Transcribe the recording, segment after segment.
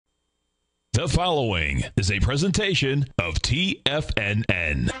The following is a presentation of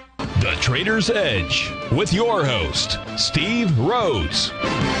TFNN. The Trader's Edge with your host, Steve Rhodes.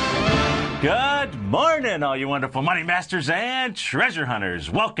 Good morning, all you wonderful money masters and treasure hunters.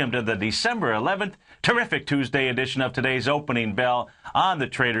 Welcome to the December 11th, terrific Tuesday edition of today's Opening Bell on the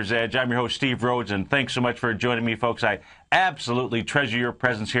Trader's Edge. I'm your host, Steve Rhodes, and thanks so much for joining me, folks. I absolutely treasure your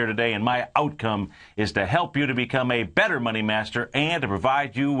presence here today, and my outcome is to help you to become a better money master and to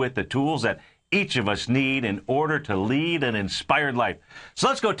provide you with the tools that each of us need in order to lead an inspired life. So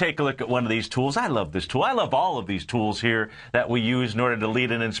let's go take a look at one of these tools. I love this tool. I love all of these tools here that we use in order to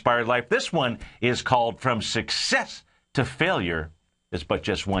lead an inspired life. This one is called From Success to Failure is but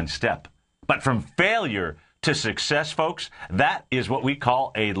just one step. But from failure to success, folks, that is what we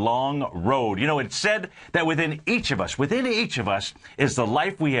call a long road. You know, it's said that within each of us is the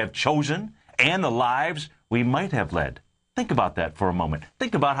life we have chosen and the lives we might have led. Think about that for a moment.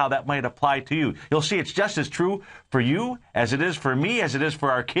 Think about how that might apply to you. You'll see it's just as true for you as it is for me, as it is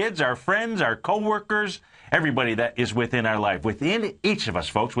for our kids, our friends, our coworkers, everybody that is within our life. Within each of us,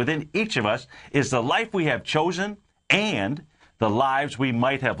 folks, within each of us is the life we have chosen and the lives we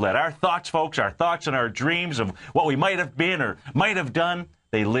might have led. Our thoughts, folks, our thoughts and our dreams of what we might have been or might have done,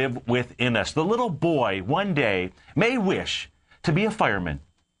 they live within us. The little boy one day may wish to be a fireman.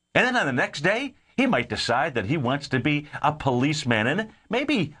 And then on the next day, he might decide that he wants to be a policeman. And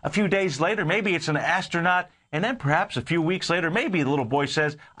maybe a few days later, maybe it's an astronaut. And then perhaps a few weeks later, maybe the little boy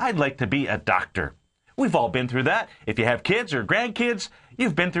says, I'd like to be a doctor. We've all been through that. If you have kids or grandkids,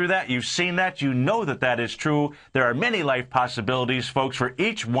 you've been through that. You've seen that. You know that that is true. There are many life possibilities, folks, for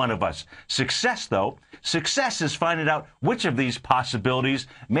each one of us. Success, though, success is finding out which of these possibilities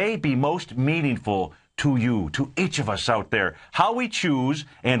may be most meaningful to you, to each of us out there. How we choose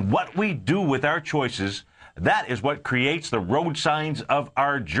and what we do with our choices, that is what creates the road signs of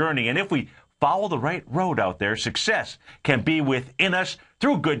our journey. And if we follow the right road out there, success can be within us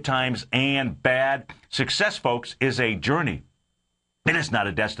through good times and bad. Success, folks, is a journey. It is not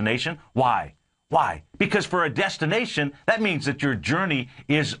a destination. Why? Why? Because for a destination, that means that your journey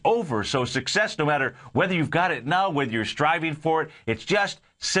is over. So success, no matter whether you've got it now, whether you're striving for it, it's just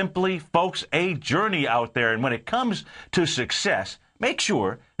simply, folks, a journey out there. And when it comes to success, make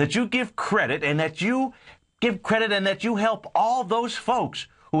sure that you give credit and that you help all those folks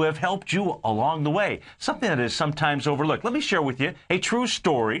who have helped you along the way. Something that is sometimes overlooked. Let me share with you a true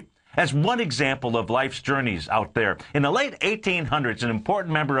story as one example of life's journeys out there. In the late 1800s, an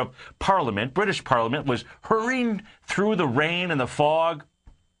important member of Parliament, British Parliament, was hurrying through the rain and the fog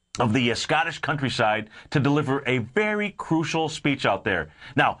of the Scottish countryside to deliver a very crucial speech out there.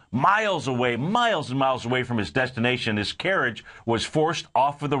 Now, miles and miles away from his destination, his carriage was forced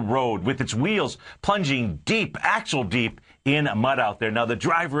off of the road with its wheels plunging deep, axle deep, in mud out there. Now, the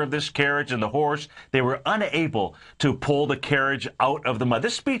driver of this carriage and the horse, they were unable to pull the carriage out of the mud.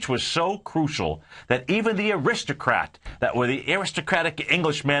 This speech was so crucial that even the aristocratic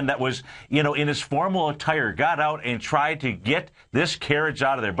Englishman that was, in his formal attire, got out and tried to get this carriage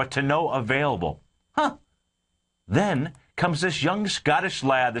out of there, but to no available. Then comes this young Scottish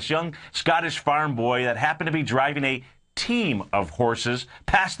lad, this young Scottish farm boy that happened to be driving a team of horses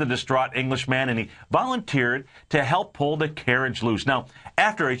past the distraught Englishman, and he volunteered to help pull the carriage loose. Now,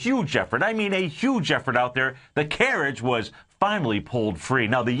 after a huge effort, a huge effort out there, the carriage was finally pulled free.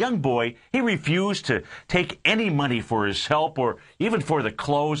 Now, the young boy, he refused to take any money for his help or even for the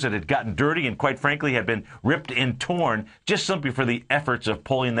clothes that had gotten dirty and, quite frankly, had been ripped and torn just simply for the efforts of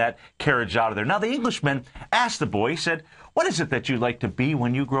pulling that carriage out of there. Now, the Englishman asked the boy, he said, "What is it that you'd like to be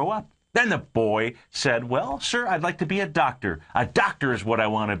when you grow up?" Then the boy said, "Well, sir, I'd like to be a doctor. A doctor is what I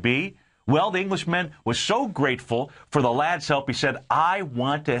want to be." Well, the Englishman was so grateful for the lad's help, he said, "I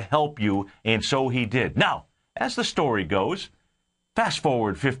want to help you," and so he did. Now, as the story goes, fast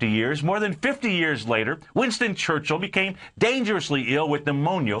forward 50 years, more than 50 years later, Winston Churchill became dangerously ill with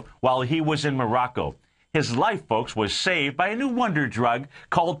pneumonia while he was in Morocco. His life, folks, was saved by a new wonder drug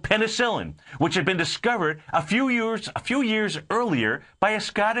called penicillin, which had been discovered a few years earlier by a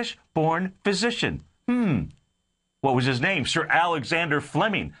Scottish-born physician. What was his name? Sir Alexander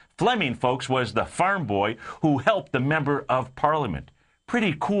Fleming. Fleming, folks, was the farm boy who helped the member of Parliament.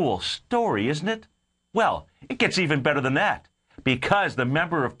 Pretty cool story, isn't it? Well, it gets even better than that, because the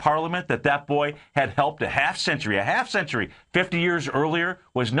member of Parliament that boy had helped a half century, 50 years earlier,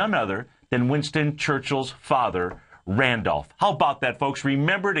 was none other than Winston Churchill's father, Randolph. How about that, folks?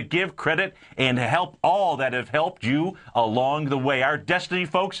 Remember to give credit and to help all that have helped you along the way. Our destiny,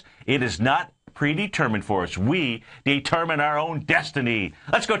 folks, it is not predetermined for us. We determine our own destiny.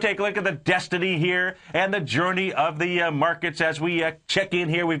 Let's go take a look at the destiny here and the journey of the markets as we check in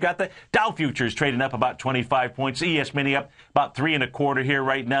here. We've got the Dow futures trading up about 25 points. ES mini up about 3 1/4 here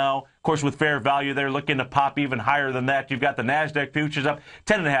right now. Of course, with fair value, they're looking to pop even higher than that. You've got the NASDAQ futures up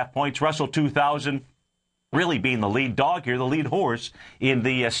 10.5 points. Russell 2000 really being the lead dog here, the lead horse in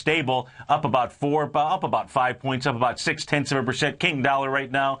the stable, up about 5 points, up about 0.6%. King dollar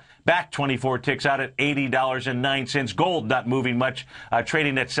right now, back 24 ticks out at $80.09. Gold not moving much,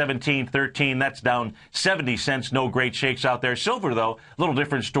 trading at 17.13. That's down 70 cents. No great shakes out there. Silver, though, a little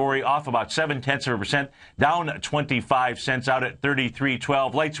different story, off about 0.7%, down 25 cents out at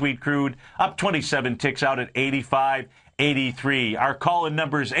 33.12. Light sweet crude up 27 ticks out at 85.83. Our call-in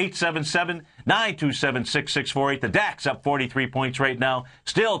number is 877-927-6648. The DAX up 43 points right now,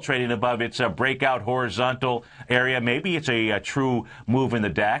 still trading above its breakout horizontal area. Maybe it's a true move in the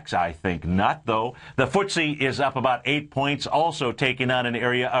DAX. I think not, though. The FTSE is up about 8 points, also taking on an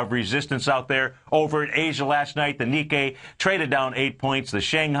area of resistance out there. Over in Asia last night, the Nikkei traded down 8 points. The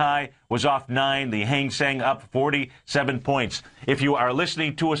Shanghai was off 9. The Hang Seng up 47 points. If you are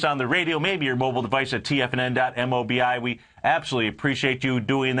listening to us on the radio, maybe your mobile device at tfnn.mobi, we absolutely appreciate you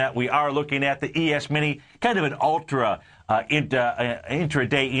doing that. We are looking at the ES Mini, kind of an ultra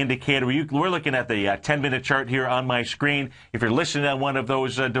intraday indicator. We're looking at the 10-minute chart here on my screen. If you're listening on one of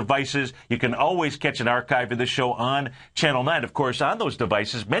those devices, you can always catch an archive of the show on Channel 9. Of course, on those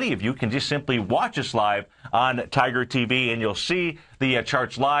devices, many of you can just simply watch us live on Tiger TV, and you'll see the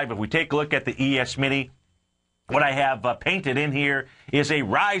charts live. If we take a look at the ES Mini, what I have painted in here is a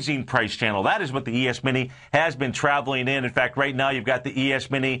rising price channel. That is what the ES Mini has been traveling in. In fact, right now you've got the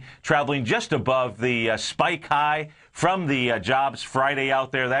ES Mini traveling just above the spike high from the Jobs Friday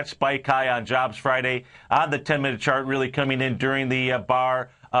out there. That spike high on Jobs Friday on the 10-minute chart really coming in during the bar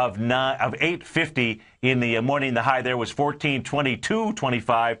of 8:50 in the morning. The high there was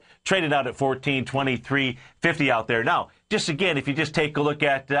 1422.25, traded out at 1423.50 out there. Now, just again, if you just take a look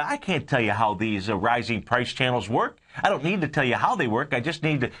at, I can't tell you how these rising price channels work. I don't need to tell you how they work. I just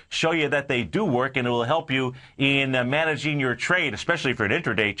need to show you that they do work, and it will help you in managing your trade, especially if you're an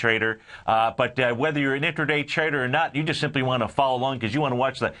intraday trader. But whether you're an intraday trader or not, you just simply want to follow along because you want to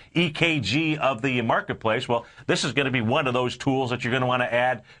watch the EKG of the marketplace. Well, this is going to be one of those tools that you're going to want to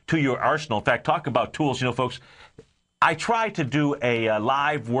add to your arsenal. In fact, talk about tools, folks. I try to do a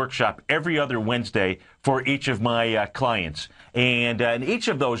live workshop every other Wednesday for each of my clients. And in each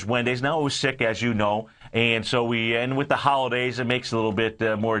of those Wednesdays, now I was sick, as you know, and so and with the holidays, it makes it a little bit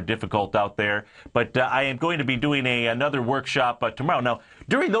more difficult out there. But I am going to be doing another workshop tomorrow. Now,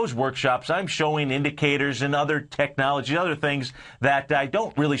 during those workshops, I'm showing indicators and other technology, other things that I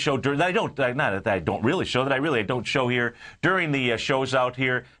don't really show that I don't show here during the shows out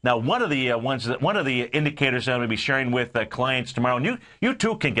here. Now, one of the indicators I'm going to be sharing with clients tomorrow, and you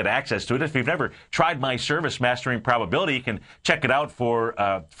too can get access to it. If you've never tried my service, Mastering Probability, you can check it out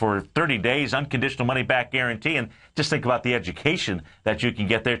for 30 days, unconditional money back guarantee, and just think about the education that you can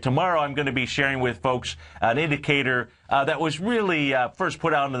get there. Tomorrow, I'm going to be sharing with folks an indicator that was really first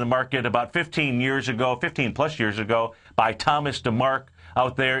put out in the market about 15 plus years ago by Thomas DeMark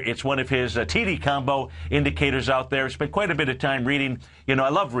out there. It's one of his TD combo indicators out there. Spent quite a bit of time reading. I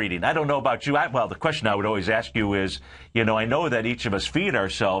love reading. I don't know about you. Well, the question I would always ask you is, I know that each of us feed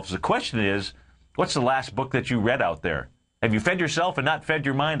ourselves. The question is, what's the last book that you read out there? Have you fed yourself and not fed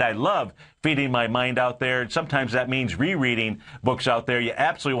your mind? I love feeding my mind out there. And sometimes that means rereading books out there. You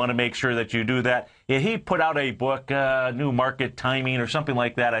absolutely want to make sure that you do that. He put out a book, New Market Timing or something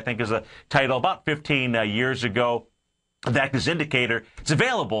like that, I think is the title, about 15 years ago. That is indicator. It's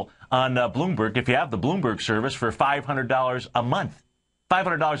available on Bloomberg if you have the Bloomberg service for $500 a month.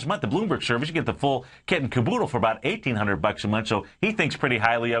 $500 a month, the Bloomberg service, you get the full kit and caboodle for about $1,800 a month. So he thinks pretty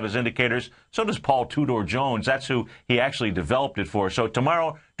highly of his indicators. So does Paul Tudor Jones. That's who he actually developed it for. So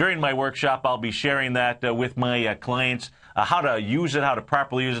tomorrow during my workshop, I'll be sharing that with my clients, how to use it, how to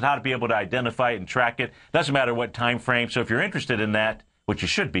properly use it, how to be able to identify it and track it. Doesn't matter what time frame. So if you're interested in that, which you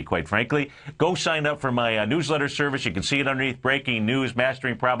should be, quite frankly, go sign up for my newsletter service. You can see it underneath Breaking News,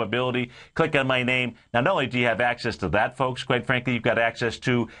 Mastering Probability. Click on my name. Now, not only do you have access to that, folks, quite frankly, you've got access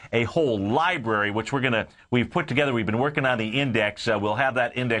to a whole library, which we've put together. We've been working on the index. We'll have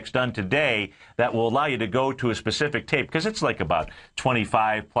that index done today that will allow you to go to a specific tape, because it's like about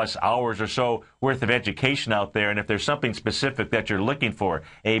 25 plus hours or so worth of education out there. And if there's something specific that you're looking for,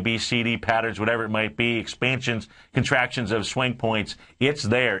 A, B, C, D patterns, whatever it might be, expansions, contractions of swing points, It's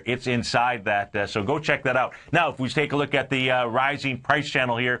there. It's inside that. So go check that out. Now, if we take a look at the rising price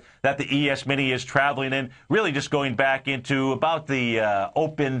channel here that the ES Mini is traveling in, really just going back into about the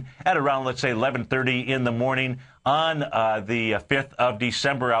open at around, let's say, 11:30 in the morning on the 5th of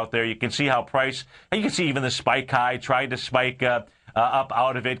December out there. You can see how price, and you can see even the spike high, tried to spike up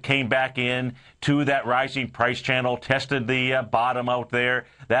out of it, came back in to that rising price channel, tested the bottom out there.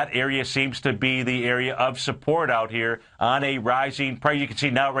 That area seems to be the area of support out here on a rising price. You can see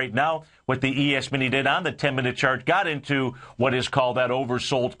now, right now, what the ES Mini did on the 10-minute chart, got into what is called that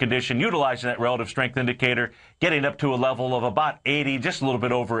oversold condition, utilizing that relative strength indicator, getting up to a level of about 80, just a little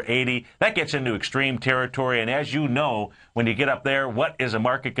bit over 80. That gets into extreme territory. And as you know, when you get up there, what is a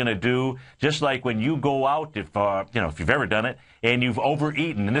market going to do? Just like when you go out, if you've ever done it, and you've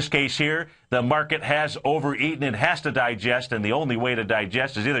overeaten. In this case here, the market has overeaten. It has to digest, and the only way to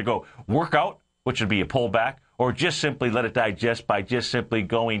digest is either go work out, which would be a pullback, or just simply let it digest by just simply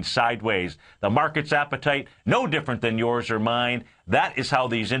going sideways. The market's appetite, no different than yours or mine. That is how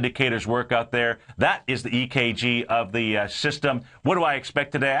these indicators work out there. That is the EKG of the system. What do I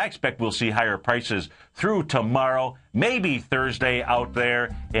expect today? I expect we'll see higher prices through tomorrow, maybe Thursday out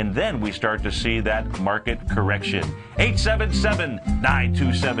there, and then we start to see that market correction.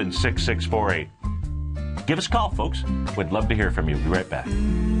 877-927-6648. Give us a call, folks. We'd love to hear from you. We'll be right back.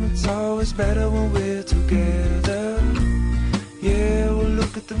 It's always better when we're together. Yeah, we'll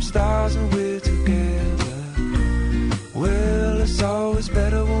look at them stars and we're together. Well, it's always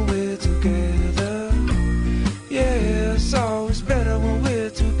better when we're together. Yeah, it's always better when we're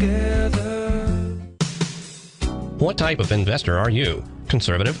together. What type of investor are you?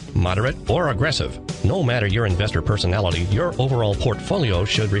 Conservative, moderate, or aggressive? No matter your investor personality, your overall portfolio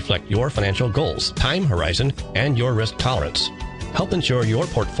should reflect your financial goals, time horizon, and your risk tolerance. Help ensure your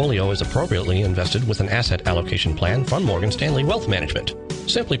portfolio is appropriately invested with an asset allocation plan from Morgan Stanley Wealth Management.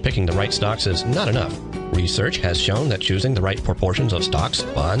 Simply picking the right stocks is not enough. Research has shown that choosing the right proportions of stocks,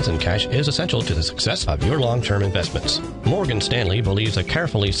 bonds, and cash is essential to the success of your long-term investments. Morgan Stanley believes a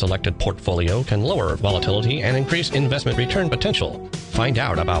carefully selected portfolio can lower volatility and increase investment return potential. Find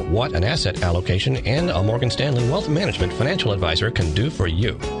out about what an asset allocation and a Morgan Stanley Wealth Management financial advisor can do for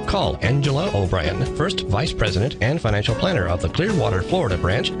you. Call Angela O'Brien, First Vice President and Financial Planner of the Clearwater, Florida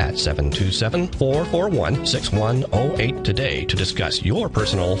branch at 727-441-6108 today to discuss your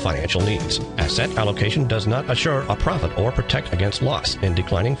personal financial needs. Asset allocation does not assure a profit or protect against loss in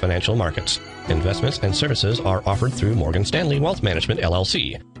declining financial markets. Investments and services are offered through Morgan Stanley Wealth Management,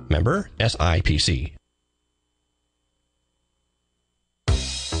 LLC. Member SIPC.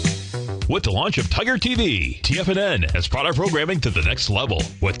 With the launch of TigerTV, TFNN has brought our programming to the next level.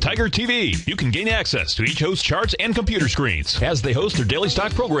 With TigerTV, you can gain access to each host's charts and computer screens as they host their daily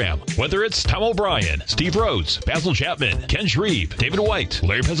stock program. Whether it's Tom O'Brien, Steve Rhodes, Basil Chapman, Ken Shreve, David White,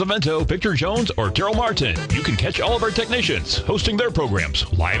 Larry Pesavento, Victor Jones, or Terrell Martin, you can catch all of our technicians hosting their programs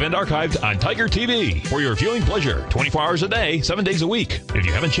live and archived on TigerTV for your viewing pleasure 24 hours a day, 7 days a week. If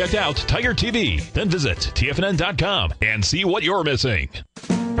you haven't checked out TigerTV, then visit TFNN.com and see what you're missing.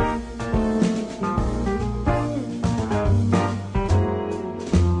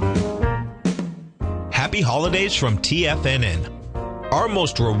 Happy holidays from TFNN. Our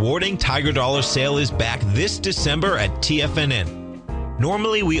most rewarding Tiger Dollar sale is back this December at TFNN.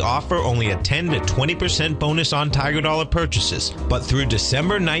 Normally, we offer only a 10 to 20% bonus on Tiger Dollar purchases, but through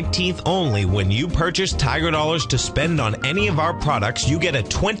December 19th only, when you purchase Tiger Dollars to spend on any of our products, you get a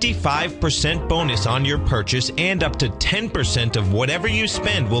 25% bonus on your purchase, and up to 10% of whatever you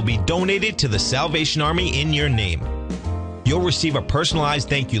spend will be donated to the Salvation Army in your name. You'll receive a personalized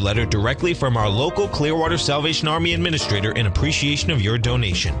thank you letter directly from our local Clearwater Salvation Army administrator in appreciation of your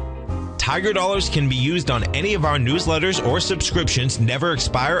donation. Tiger Dollars can be used on any of our newsletters or subscriptions, never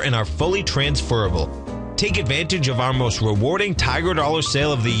expire, and are fully transferable. Take advantage of our most rewarding Tiger Dollar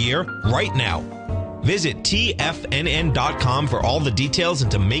sale of the year right now. Visit TFNN.com for all the details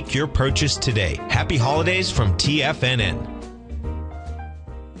and to make your purchase today. Happy holidays from TFNN.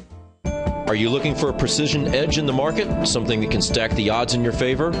 Are you looking for a precision edge in the market? Something that can stack the odds in your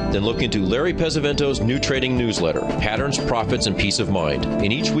favor? Then look into Larry Pesavento's new trading newsletter, Patterns, Profits, and Peace of Mind.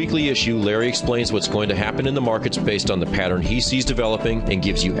 In each weekly issue, Larry explains what's going to happen in the markets based on the pattern he sees developing and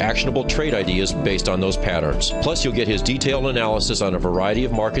gives you actionable trade ideas based on those patterns. Plus, you'll get his detailed analysis on a variety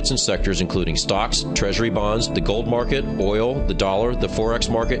of markets and sectors, including stocks, treasury bonds, the gold market, oil, the dollar, the forex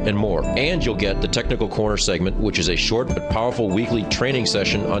market, and more. And you'll get the Technical Corner segment, which is a short but powerful weekly training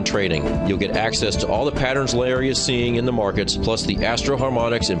session on trading. You'll get access to all the patterns Larry is seeing in the markets, plus the Astro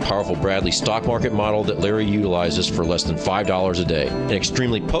Harmonics and powerful Bradley stock market model that Larry utilizes for less than $5 a day. An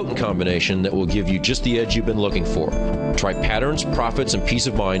extremely potent combination that will give you just the edge you've been looking for. Try patterns, profits, and peace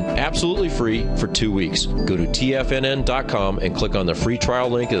of mind absolutely free for 2 weeks. Go to tfnn.com and click on the free trial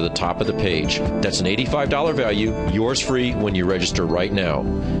link at the top of the page. That's an $85 value, yours free when you register right now.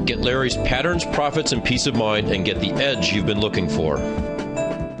 Get Larry's patterns, profits, and peace of mind and get the edge you've been looking for.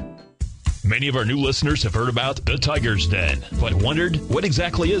 Many of our new listeners have heard about the Tiger's Den, but wondered, what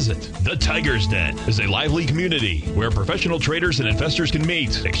exactly is it? The Tiger's Den is a lively community where professional traders and investors can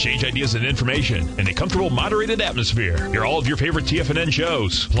meet, exchange ideas and information in a comfortable, moderated atmosphere. Hear all of your favorite TFNN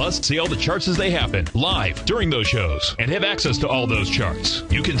shows, plus see all the charts as they happen, live during those shows, and have access to all those charts.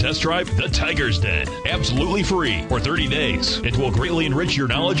 You can test drive the Tiger's Den, absolutely free, for 30 days. It will greatly enrich your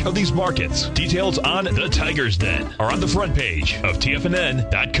knowledge of these markets. Details on the Tiger's Den are on the front page of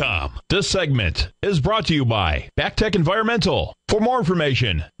TFNN.com. This segment is brought to you by BackTech Environmental. For more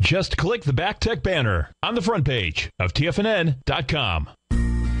information, just click the BackTech banner on the front page of TFNN.com.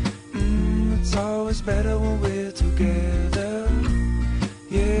 It's always better when we're together.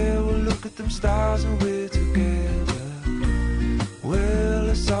 Yeah, we'll look at them stars and we're together. Well,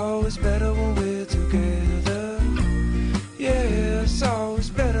 it's always better when we're together. Yeah, it's always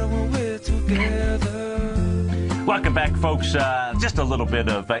better when we're together. Welcome back, folks. Just a little bit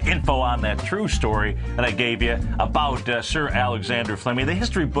of info on that true story that I gave you about Sir Alexander Fleming. The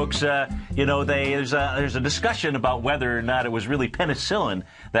history books, there's a discussion about whether or not it was really penicillin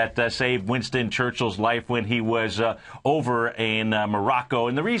that saved Winston Churchill's life when he was over in Morocco.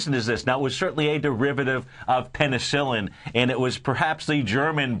 And the reason is this. Now, it was certainly a derivative of penicillin, and it was perhaps the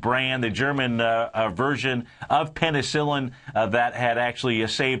German brand, the German version of penicillin that had actually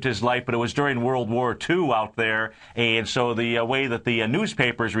saved his life. But it was during World War II out there. And so the way that the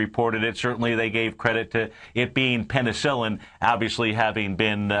newspapers reported it, certainly they gave credit to it being penicillin, obviously having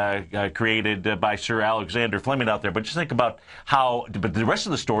been created by Sir Alexander Fleming out there. But just think about but the rest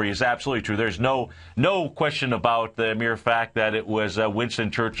of the story is absolutely true. There's no question about the mere fact that it was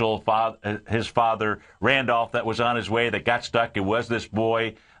Winston Churchill, his father, Randolph, that was on his way, that got stuck. It was this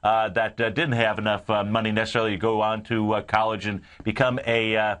boy that didn't have enough money necessarily to go on to college and become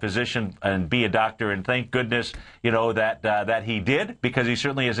a physician and be a doctor. And thank goodness, that he did, because he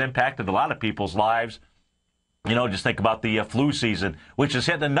certainly has impacted a lot of people's lives. Just think about the flu season, which has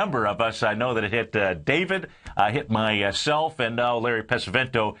hit a number of us. I know that it hit David, hit myself, and now Larry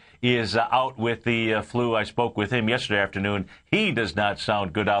Pesavento is out with the flu. I spoke with him yesterday afternoon. He does not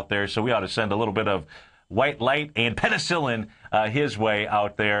sound good out there, so we ought to send a little bit of white light and penicillin his way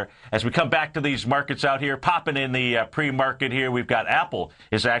out there. As we come back to these markets out here, popping in the pre-market here, we've got Apple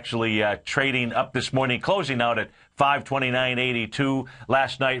is actually trading up this morning, closing out at $529.82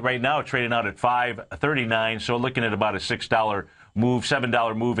 last night. Right now, trading out at $539, so looking at about a $6 move,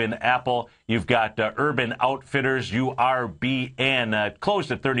 $7 move in Apple. You've got Urban Outfitters, URBN,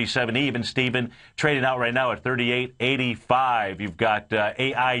 closed at 37 even, Stephen, trading out right now at 38.85. You've got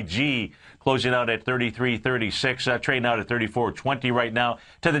AIG closing out at 33.36, trading out at 34.20 right now.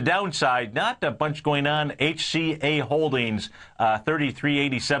 To the downside, not a bunch going on. HCA Holdings,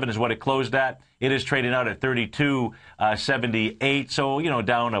 33.87 is what it closed at. It is trading out at 32.78. So,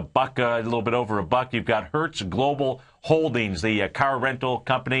 down a buck, a little bit over a buck. You've got Hertz Global Holdings, the car rental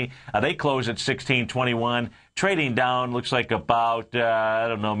company. They close at 16.21, trading down, looks like about,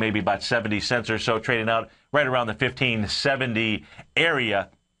 maybe about 70 cents or so, trading out right around the 15.70 area.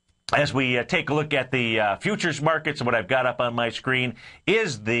 As we take a look at the futures markets, and what I've got up on my screen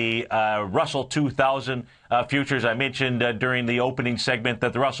is the Russell 2000 futures. I mentioned during the opening segment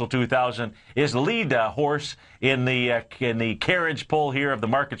that the Russell 2000 is the lead horse in the carriage pull here of the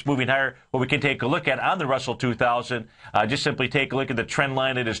markets moving higher. What we can take a look at on the Russell 2000, just simply take a look at the trend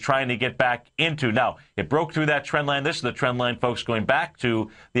line it is trying to get back into. Now, it broke through that trend line. This is the trend line, folks, going back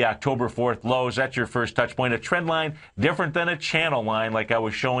to the October 4th lows. That's your first touch point. A trend line different than a channel line like I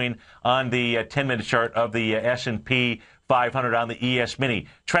was showing on the 10-minute chart of the S&P 500 on the ES Mini.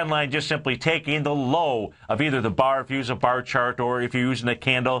 Trend line just simply taking the low of either the bar, if you use a bar chart, or if you're using a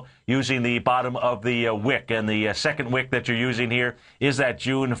candle, using the bottom of the wick. And the second wick that you're using here is that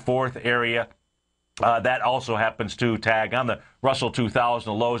June 4th area. That also happens to tag on the Russell 2000,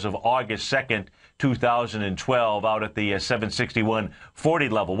 the lows of August 2nd, 2012, out at the 761.40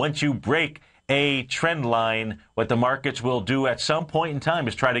 level. Once you break a trend line. What the markets will do at some point in time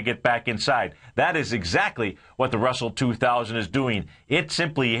is try to get back inside. That is exactly what the Russell 2000 is doing. It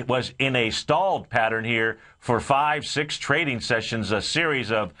simply was in a stalled pattern here for 5-6 trading sessions, a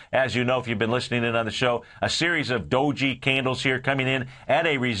series of, as you know, if you've been listening in on the show, a series of doji candles here coming in at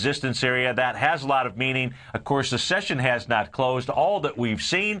a resistance area. That has a lot of meaning. Of course, the session has not closed. All that we've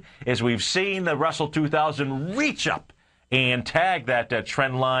seen is we've seen the Russell 2000 reach up and tag that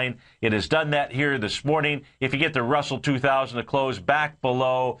trend line. It has done that here this morning. If you get the Russell 2000 to close back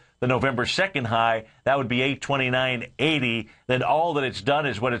below the November 2nd high, that would be 829.80. Then all that it's done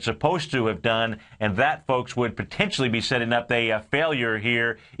is what it's supposed to have done, and that, folks, would potentially be setting up a failure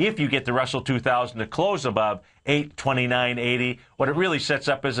here if you get the Russell 2000 to close above 829.80. What it really sets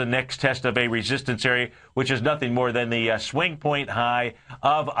up is a next test of a resistance area, which is nothing more than the swing point high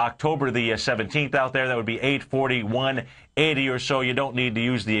of October the 17th out there. That would be 841.80 or so. You don't need to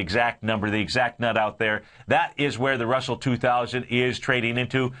use the exact number, the exact nut out there. That is where the Russell 2000 is trading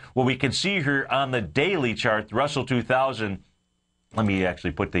into. What we can see here on the daily chart, the Russell 2000, let me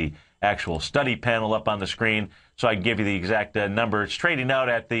actually put the actual study panel up on the screen so I can give you the exact number. It's trading out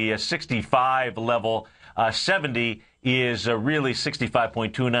at the 65 level. 70 is really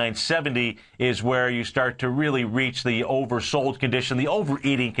 65.29. 70 is where you start to really reach the oversold condition, the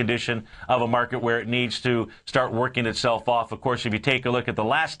overeating condition of a market where it needs to start working itself off. Of course, if you take a look at the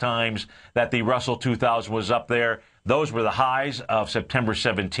last times that the Russell 2000 was up there, those were the highs of September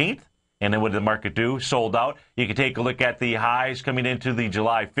 17th. And then what did the market do? Sold out. You can take a look at the highs coming into the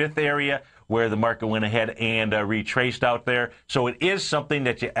July 5th area, where the market went ahead and retraced out there. So it is something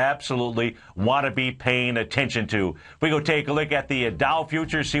that you absolutely want to be paying attention to. We go take a look at the Dow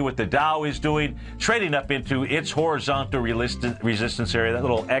futures, see what the Dow is doing, trading up into its horizontal resistance area. That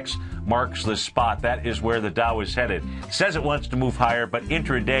little X marks the spot. That is where the Dow is headed. It says it wants to move higher, but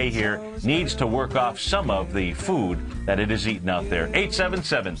intraday here needs to work off some of the food that it is eating out there.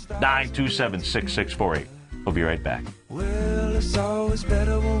 877-927-6648. We'll be right back. Well, it's always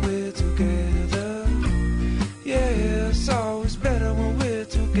better when we're together. Yeah, it's always better when we're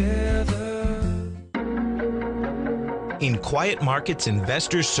together. In quiet markets,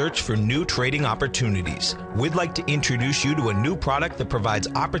 investors search for new trading opportunities. We'd like to introduce you to a new product that provides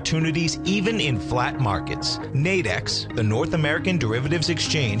opportunities even in flat markets. Nadex, the North American Derivatives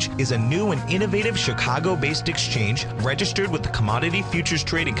Exchange, is a new and innovative Chicago-based exchange registered with the Commodity Futures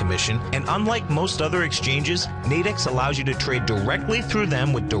Trading Commission, and unlike most other exchanges, Nadex allows you to trade directly through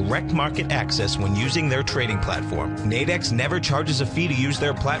them with direct market access when using their trading platform. Nadex never charges a fee to use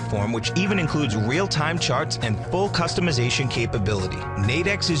their platform, which even includes real-time charts and full customization capability.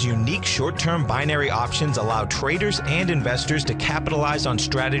 Nadex's unique short-term binary options allow traders and investors to capitalize on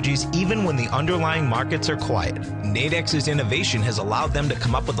strategies even when the underlying markets are quiet. Nadex's innovation has allowed them to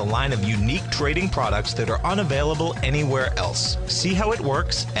come up with a line of unique trading products that are unavailable anywhere else. See how it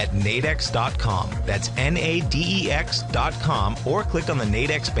works at nadex.com. That's NADEX.com, or click on the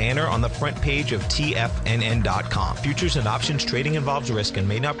Nadex banner on the front page of TFNN.com. Futures and options trading involves risk and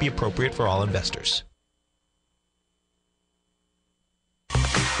may not be appropriate for all investors.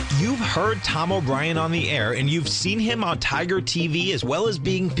 You've heard Tom O'Brien on the air, and you've seen him on Tiger TV, as well as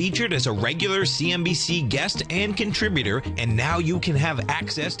being featured as a regular CNBC guest and contributor, and now you can have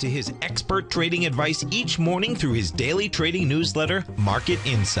access to his expert trading advice each morning through his daily trading newsletter, Market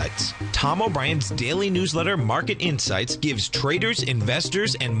Insights. Tom O'Brien's daily newsletter, Market Insights, gives traders,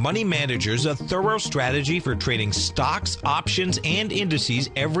 investors, and money managers a thorough strategy for trading stocks, options, and indices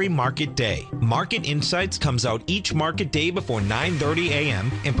every market day. Market Insights comes out each market day before 9:30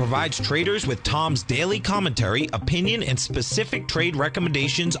 a.m. and provides traders with Tom's daily commentary, opinion, and specific trade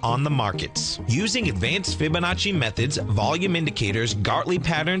recommendations on the markets. Using advanced Fibonacci methods, volume indicators, Gartley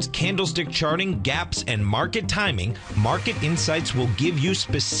patterns, candlestick charting, gaps, and market timing, Market Insights will give you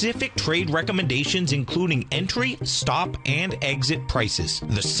specific trade recommendations, including entry, stop, and exit prices.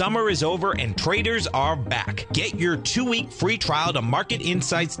 The summer is over and traders are back. Get your 2-week free trial to Market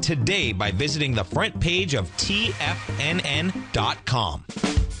Insights today by visiting the front page of TFNN.com.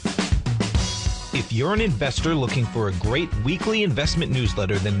 If you're an investor looking for a great weekly investment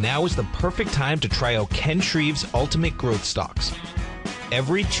newsletter, then now is the perfect time to try out Ken Shreve's Ultimate Growth Stocks.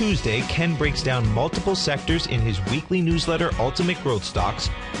 Every Tuesday, Ken breaks down multiple sectors in his weekly newsletter, Ultimate Growth Stocks,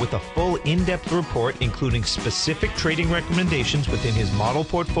 with a full in-depth report including specific trading recommendations within his model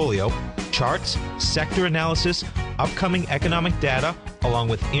portfolio, charts, sector analysis, upcoming economic data, along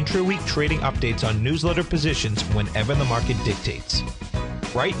with intra-week trading updates on newsletter positions whenever the market dictates.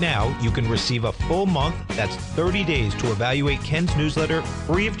 Right now, you can receive a full month, that's 30 days, to evaluate Ken's newsletter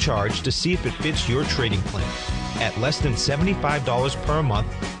free of charge to see if it fits your trading plan. at less than $75 per month,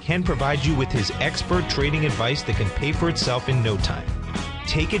 Ken provides you with his expert trading advice that can pay for itself in no time.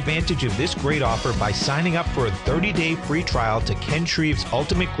 Take advantage of this great offer by signing up for a 30-day free trial to Ken Shreve's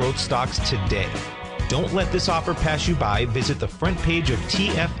Ultimate Growth Stocks today. Don't let this offer pass you by. Visit the front page of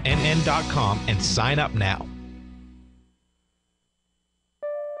TFNN.com and sign up now.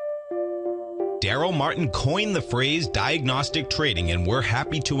 Daryl Martin coined the phrase diagnostic trading, and we're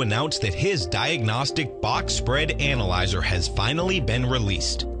happy to announce that his diagnostic box spread analyzer has finally been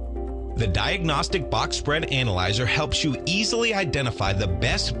released. The Diagnostic Box Spread Analyzer helps you easily identify the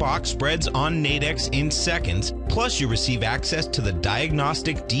best box spreads on Nadex in seconds, plus you receive access to the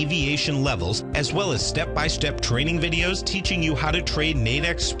diagnostic deviation levels, as well as step-by-step training videos teaching you how to trade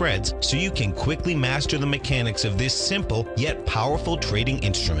Nadex spreads so you can quickly master the mechanics of this simple yet powerful trading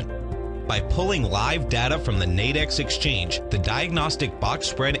instrument. By pulling live data from the Nadex exchange, the Diagnostic Box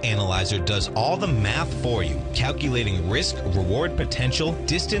Spread Analyzer does all the math for you, calculating risk, reward potential,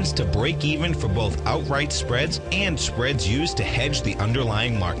 distance to break even for both outright spreads and spreads used to hedge the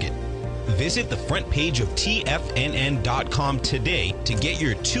underlying market. Visit the front page of TFNN.com today to get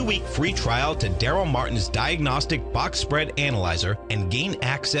your 2-week free trial to Daryl Martin's Diagnostic Box Spread Analyzer and gain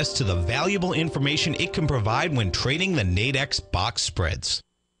access to the valuable information it can provide when trading the Nadex box spreads.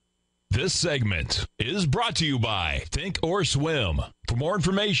 This segment is brought to you by Think or Swim. For more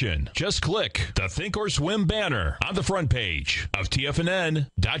information, just click the Think or Swim banner on the front page of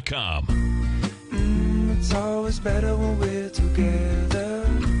TFNN.com. It's always better when we're together.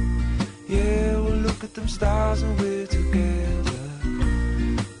 Yeah, we'll look at them stars when we're together.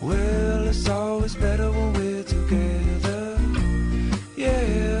 Well, it's always better when we're together.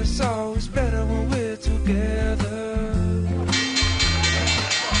 Yeah, it's always better when we're together.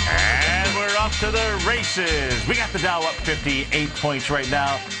 Off to the races. We got the Dow up 58 points right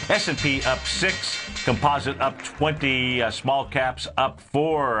now. S&P up 6. Composite up 20. Small caps up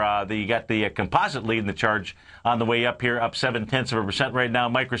 4. You got the composite leading the charge on the way up here, up 0.7% right now.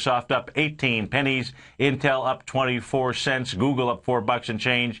 Microsoft up 18 pennies. Intel up 24 cents. Google up $4 and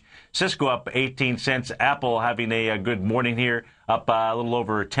change. Cisco up 18 cents. Apple having a good morning here, up a little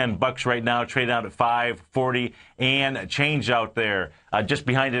over $10 right now, trading out at $5.40 and change out there. Just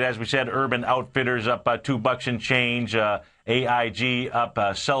behind it, as we said, Urban Outfitters up $2 and change. AIG up,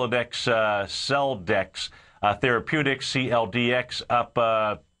 Celldex Therapeutics, CLDX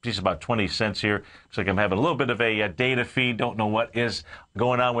up just about 20 cents here. Looks like I'm having a little bit of a data feed. Don't know what is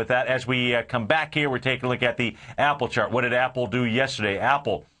going on with that. As we come back here, we're taking a look at the Apple chart. What did Apple do yesterday?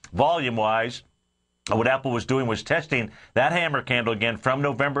 Apple, volume-wise, what Apple was doing was testing that hammer candle again from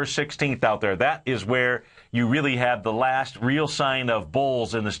November 16th out there. That is where you really have the last real sign of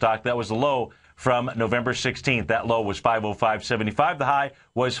bulls in the stock. That was the low from November 16th. That low was 505.75. The high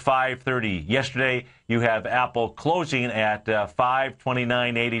was 530. Yesterday, you have Apple closing at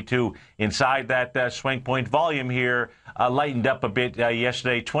 529.82. Inside that swing point volume here, lightened up a bit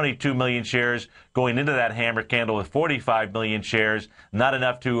yesterday. 22 million shares going into that hammer candle with 45 million shares. Not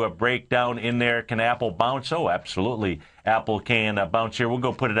enough to break down in there. Can Apple bounce? Oh, absolutely. Apple can bounce here. We'll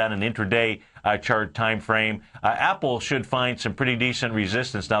go put it on an intraday chart time frame. Apple should find some pretty decent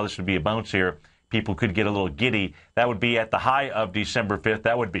resistance. Now, this would be a bounce here. People could get a little giddy. That would be at the high of December 5th.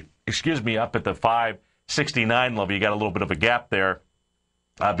 That would be, up at the 569 level. You got a little bit of a gap there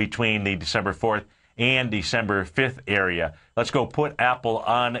between the December 4th and December 5th area. Let's go put Apple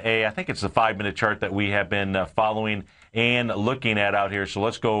on I think it's the 5-minute chart that we have been following and looking at out here. So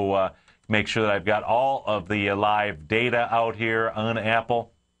let's go make sure that I've got all of the live data out here on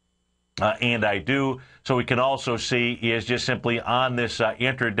Apple. And I do. So we can also see is just simply on this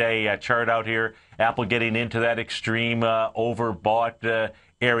intraday chart out here, Apple getting into that extreme overbought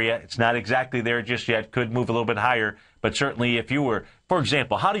area. It's not exactly there just yet. Could move a little bit higher. But certainly if you were, for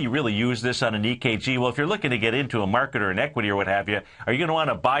example, how do you really use this on an EKG? Well, if you're looking to get into a market or an equity or what have you, are you going to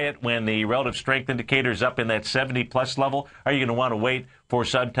want to buy it when the relative strength indicator is up in that 70-plus level? Are you going to want to wait for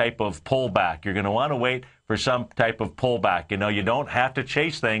some type of pullback? You're going to want to wait for some type of pullback. You know, you don't have to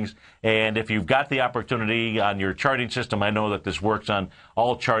chase things. And if you've got the opportunity on your charting system, I know that this works on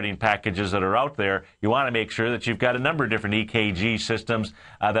all charting packages that are out there. You want to make sure that you've got a number of different EKG systems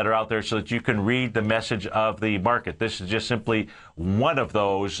that are out there so that you can read the message of the market. This is just simply one of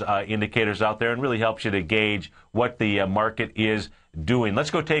those indicators out there and really helps you to gauge what the market is doing.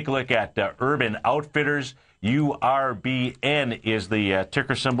 Let's go take a look at Urban Outfitters. URBN is the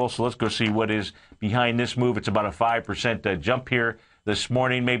ticker symbol. So let's go see what is behind this move. It's about a 5% jump here this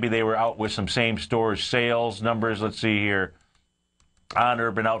morning. Maybe they were out with some same-store sales numbers. Let's see here. On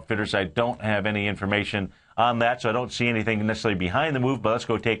Urban Outfitters, I don't have any information on that, so I don't see anything necessarily behind the move, but let's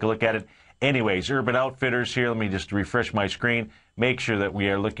go take a look at it. Anyways, Urban Outfitters here, let me just refresh my screen, make sure that we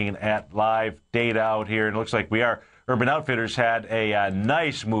are looking at live data out here, and it looks like we are. Urban Outfitters had a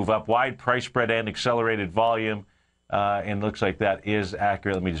nice move up, wide price spread and accelerated volume, and looks like that is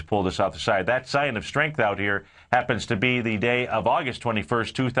accurate. Let me just pull this off the side. That sign of strength out here happens to be the day of August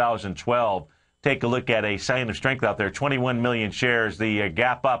 21st, 2012. Take a look at a sign of strength out there, 21 million shares, the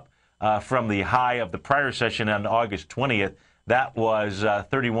gap up from the high of the prior session on August 20th. That was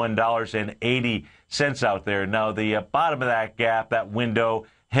 $31.80 out there. Now, the bottom of that gap, that window,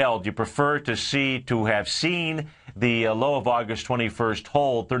 held. You prefer to have seen the low of August 21st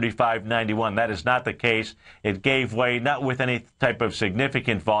hold, 35.91. That is not the case. It gave way, not with any type of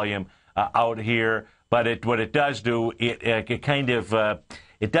significant volume out here, but what it does do, it kind of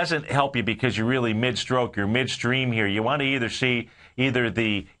it doesn't help you because you're really mid-stroke, you're midstream here. You want to either see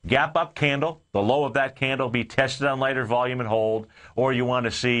the gap up candle, the low of that candle, be tested on lighter volume and hold, or you want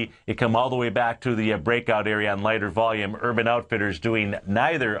to see it come all the way back to the breakout area on lighter volume. Urban Outfitters doing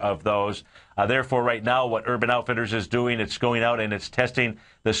neither of those. Therefore, right now, what Urban Outfitters is doing, it's going out and it's testing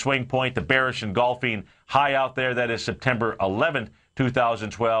the swing point, the bearish engulfing high out there. That is September 11th,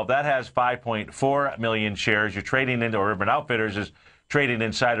 2012. That has 5.4 million shares. You're trading into Urban Outfitters is trading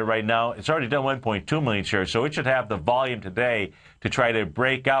inside it right now. It's already done 1.2 million shares, so it should have the volume today to try to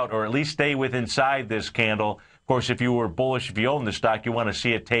break out or at least stay inside this candle. Of course, if you were bullish, if you own the stock, you want to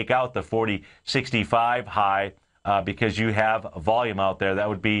see it take out the 40.65 high because you have volume out there. That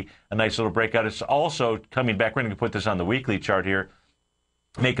would be a nice little breakout. It's also coming back. We're going to put this on the weekly chart here,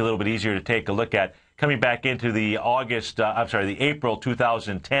 make it a little bit easier to take a look at. Coming back into the the April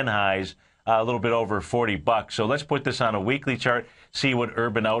 2010 highs, a little bit over $40. So let's put this on a weekly chart, see what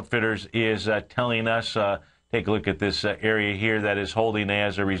Urban Outfitters is telling us. Take a look at this area here that is holding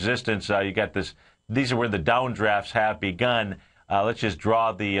as a resistance. You got this. These are where the downdrafts have begun. Let's just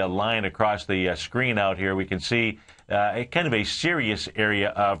draw the line across the screen out here. We can see kind of a serious area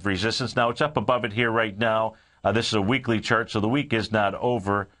of resistance. Now, it's up above it here right now. This is a weekly chart, so the week is not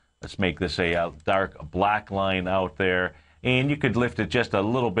over. Let's make this a dark black line out there. And you could lift it just a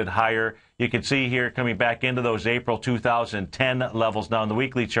little bit higher. You can see here coming back into those April 2010 levels. Now, in the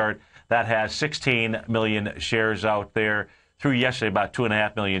weekly chart, that has 16 million shares out there. Through yesterday, about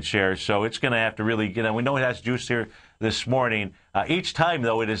 2.5 million shares. So it's going to have to really, we know it has juice here this morning. Each time,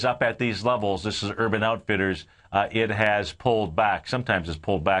 though, it is up at these levels. This is Urban Outfitters. It has pulled back. Sometimes it's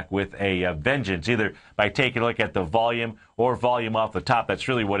pulled back with a vengeance, either by taking a look at the volume or volume off the top. That's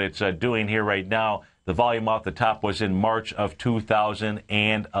really what it's doing here right now. The volume off the top was in March of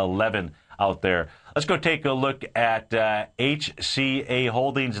 2011 out there. Let's go take a look at HCA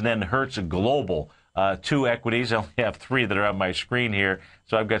Holdings and then Hertz Global. Two equities. I only have three that are on my screen here,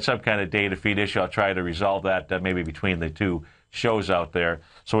 so I've got some kind of data feed issue. I'll try to resolve that maybe between the two shows out there.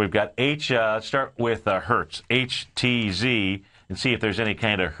 So we've got let's start with Hertz, HTZ, and see if there's any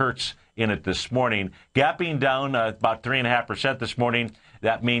kind of Hertz in it this morning. Gapping down about 3.5% this morning.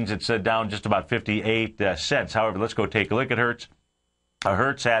 That means it's down just about 58 cents. However, let's go take a look at Hertz.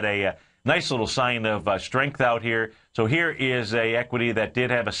 Hertz had a nice little sign of strength out here. So here is a equity that did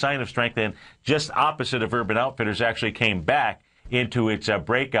have a sign of strength, and just opposite of Urban Outfitters actually came back into its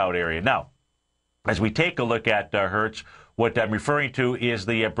breakout area. Now, as we take a look at Hertz, what I'm referring to is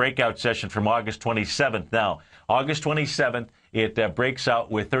the breakout session from August 27th. Now, August 27th, it breaks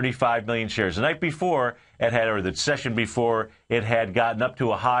out with 35 million shares. The night before, the session before, it had gotten up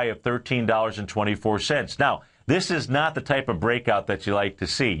to a high of $13.24. Now, this is not the type of breakout that you like to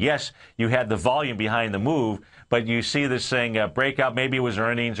see. Yes, you had the volume behind the move, but you see this thing breakout. Maybe it was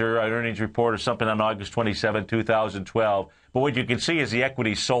earnings or an earnings report or something on August 27, 2012. But what you can see is the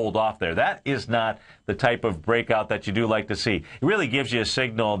equity sold off there. That is not the type of breakout that you do like to see. It really gives you a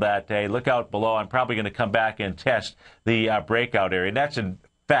signal that, hey, look out below. I'm probably going to come back and test the breakout area. And that's, in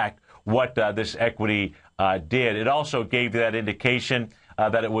fact, what this equity did. It also gave you that indication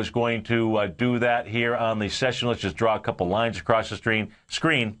that it was going to do that here on the session. Let's just draw a couple lines across the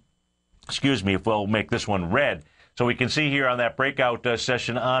screen. Excuse me, if we'll make this one red. So we can see here on that breakout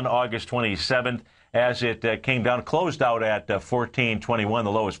session on August 27th, as it came down, closed out at 14.21.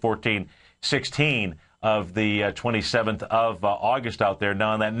 The low is 14.16 of the 27th of August out there.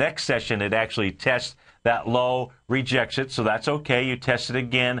 Now, in that next session, it actually tests that low, rejects it, so that's okay. You test it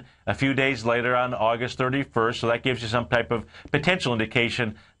again a few days later on August 31st, so that gives you some type of potential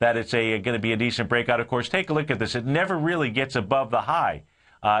indication that it's going to be a decent breakout. Of course, take a look at this. It never really gets above the high.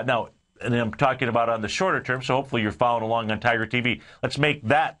 Now, and I'm talking about on the shorter term, so hopefully you're following along on Tiger TV. Let's make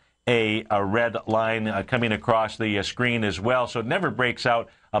that a red line coming across the screen as well, so it never breaks out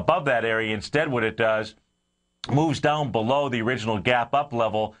above that area. Instead, what it does moves down below the original gap up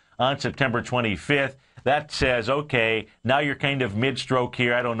level on September 25th. That says, okay, now you're kind of mid-stroke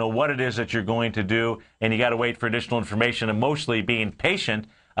here. I don't know what it is that you're going to do, and you got to wait for additional information and mostly being patient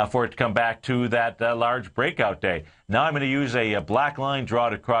for it to come back to that large breakout day. Now I'm going to use a black line, draw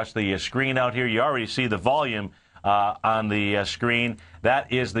it across the screen out here. You already see the volume on the screen.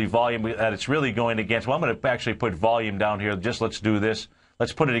 That is the volume that it's really going against. Well, I'm going to actually put volume down here. Just let's do this.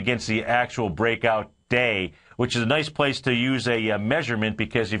 Let's put it against the actual breakout day, which is a nice place to use a measurement,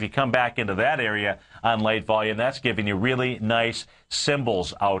 because if you come back into that area on light volume, that's giving you really nice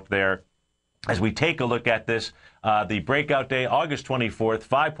symbols out there. As we take a look at this, the breakout day, August 24th,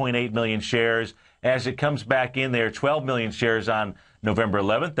 5.8 million shares. As it comes back in there, 12 million shares on November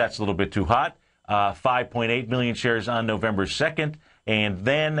 11th. That's a little bit too hot. 5.8 million shares on November 2nd. And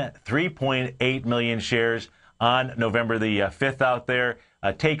then 3.8 million shares on November the 5th out there.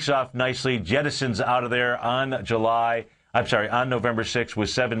 Takes off nicely, jettisons out of there on November 6th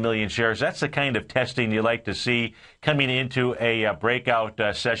with 7 million shares. That's the kind of testing you like to see coming into a breakout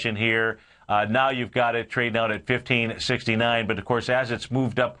session here. Now you've got it trading out at 1569, but of course, as it's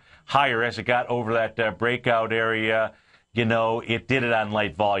moved up higher, as it got over that breakout area, it did it on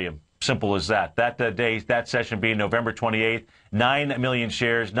light volume. Simple as that. That session being November 28th, 9 million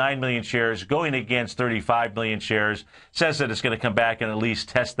shares, going against 35 million shares. Says that it's going to come back and at least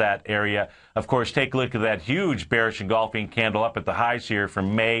test that area. Of course, take a look at that huge bearish engulfing candle up at the highs here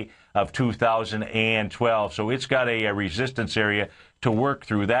from May of 2012. So it's got a resistance area to work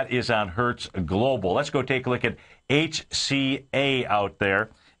through. That is on Hertz Global. Let's go take a look at HCA out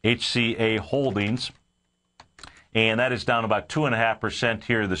there, HCA Holdings. And that is down about 2.5%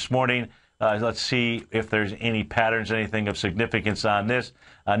 here this morning. Let's see if there's any patterns, anything of significance on this.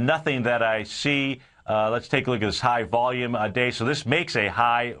 Nothing that I see. Let's take a look at this high volume day. So this makes a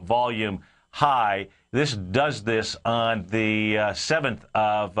high volume high. This does this on the 7th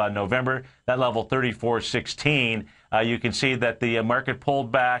of November, that level 34.16. You can see that the market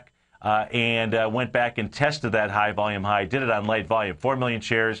pulled back and went back and tested that high volume high. Did it on light volume. 4 million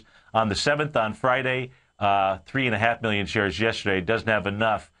shares on the 7th on Friday. 3.5 million shares yesterday. Doesn't have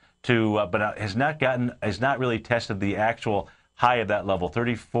enough to, but has not really tested the actual high of that level.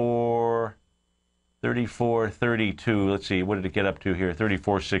 34.32. Let's see, what did it get up to here?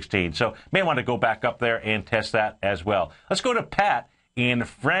 34.16. So may want to go back up there and test that as well. Let's go to Pat in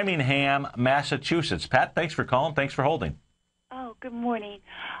Framingham, Massachusetts. Pat, thanks for calling. Thanks for holding. Oh, good morning.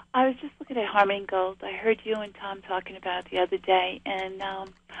 I was just looking at Harmony Gold. I heard you and Tom talking about it the other day, and I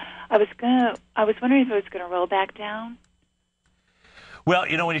was wondering if it was going to roll back down. Well,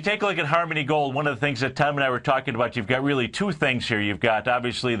 when you take a look at Harmony Gold, one of the things that Tom and I were talking about, you've got really two things here. You've got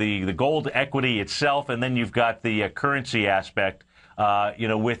obviously the gold equity itself, and then you've got the currency aspect,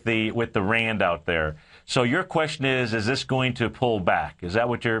 with the rand out there. So your question is this going to pull back? Is that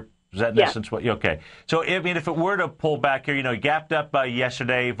what you're? Is that in essence what? Okay. So if it were to pull back here, gapped up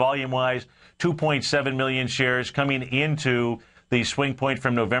yesterday, volume-wise, 2.7 million shares coming into the swing point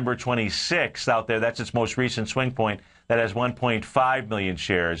from November 26th out there. That's its most recent swing point. That has 1.5 million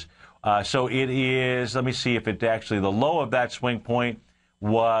shares. So it is, let me see if it actually, the low of that swing point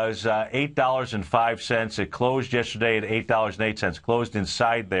was $8.05. It closed yesterday at $8.08, closed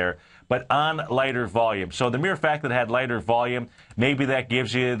inside there, but on lighter volume. So the mere fact that it had lighter volume, maybe that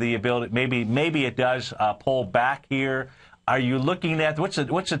gives you the ability, maybe it does pull back here. Are you looking at, what's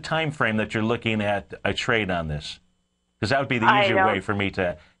the time frame that you're looking at a trade on this? Because that would be the easier way for me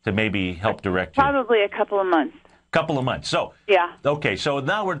to maybe help direct you. Probably a couple of months. So, yeah. Okay, so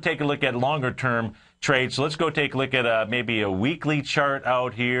now we're taking a look at longer-term trades. So let's go take a look at maybe a weekly chart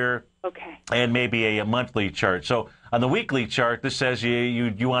out here. Okay. And maybe a monthly chart. So on the weekly chart, this says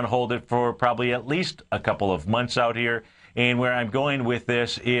you want to hold it for probably at least a couple of months out here. And where I'm going with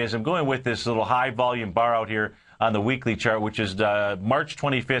this is I'm going with this little high-volume bar out here on the weekly chart, which is March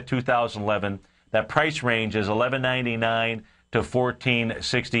 25th, 2011. That price range is $11.99 to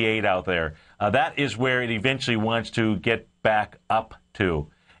 $14.68 out there. That is where it eventually wants to get back up to.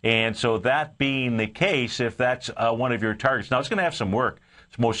 And so that being the case, if that's one of your targets, now it's going to have some work,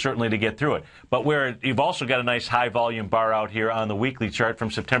 most certainly, to get through it. But where you've also got a nice high-volume bar out here on the weekly chart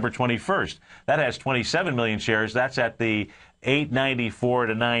from September 21st. That has 27 million shares. That's at the 894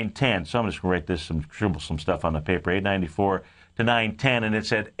 to 910. So I'm just going to write this, scribble some stuff on the paper, 894 to 910, and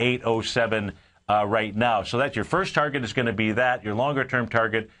it's at 807 right now. So that's your first target is going to be that. Your longer-term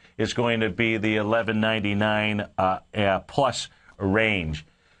target is going to be the 1199 plus range.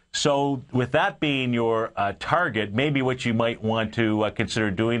 So with that being your target, maybe what you might want to consider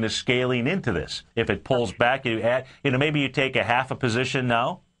doing is scaling into this. If it pulls back, you add, maybe you take a half a position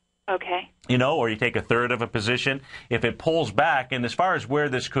now. Okay. Or you take a third of a position. If it pulls back, and as far as where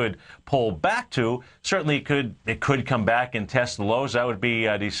this could pull back to, certainly it could come back and test the lows. That would be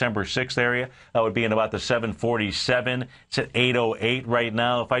December 6th area. That would be in about the 747. It's at 808 right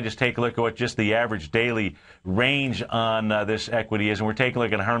now. If I just take a look at what just the average daily range on this equity is, and we're taking a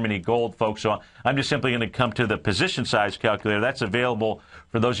look at Harmony Gold, folks. So I'm just simply going to come to the position size calculator. That's available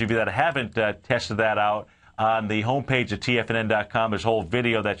for those of you that haven't tested that out. On the homepage of TFNN.com, there's a whole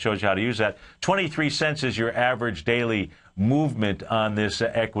video that shows you how to use that. 23 cents is your average daily movement on this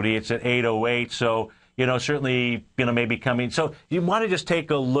equity. It's at 808, so, certainly, maybe coming. So you want to just take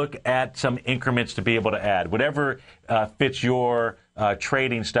a look at some increments to be able to add, whatever fits your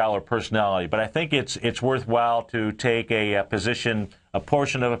trading style or personality. But I think it's worthwhile to take a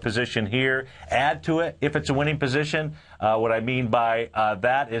portion of a position here, add to it if it's a winning position. What I mean by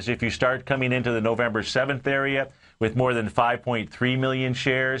that is if you start coming into the November 7th area with more than 5.3 million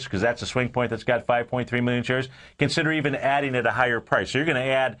shares, because that's a swing point that's got 5.3 million shares, consider even adding at a higher price. So you're going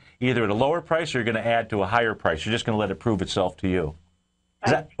to add either at a lower price or you're going to add to a higher price. You're just going to let it prove itself to you.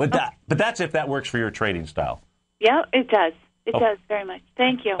 But that's if that works for your trading style. Yeah, it does. It does very much.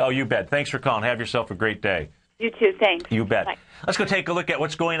 Thank you. Oh, you bet. Thanks for calling. Have yourself a great day. You too. Thanks. You bet. Bye. Let's go take a look at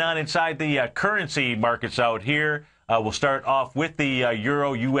what's going on inside the currency markets out here. We'll start off with the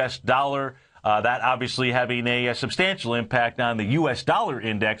euro-U.S. dollar. That obviously having a substantial impact on the U.S. dollar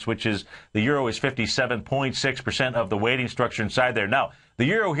index, which is the euro is 57.6% of the weighting structure inside there. Now, the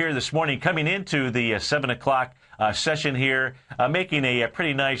euro here this morning coming into the 7 o'clock session here, making a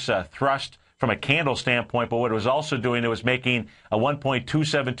pretty nice thrust from a candle standpoint, but what it was also doing, it was making a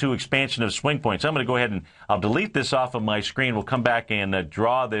 1.272 expansion of swing points. I'm going to go ahead and I'll delete this off of my screen. We'll come back and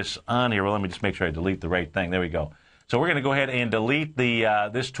draw this on here. Well, let me just make sure I delete the right thing. There we go. So we're going to go ahead and delete the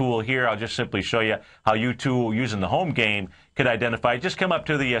this tool here. I'll just simply show you how you two, using the home game, could identify. Just come up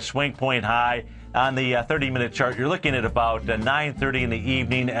to the swing point high on the 30-minute chart. You're looking at about 9:30 in the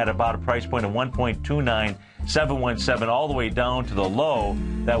evening at about a price point of 1.29717, all the way down to the low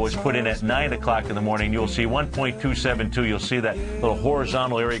that was put in at 9 o'clock in the morning. You'll see 1.272. You'll see that little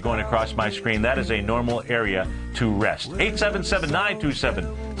horizontal area going across my screen. That is a normal area to rest.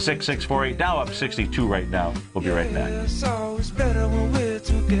 877-927-6648. Now up 62 right now. We'll be right back. It's always better when we're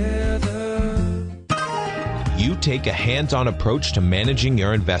together. You take a hands-on approach to managing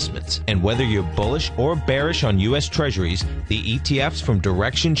your investments. And whether you're bullish or bearish on U.S. Treasuries, the ETFs from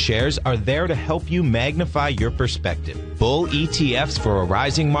Direction Shares are there to help you magnify your perspective. Bull ETFs for a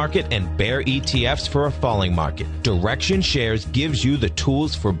rising market and bear ETFs for a falling market. Direction Shares gives you the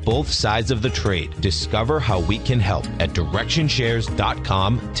tools for both sides of the trade. Discover how we can help at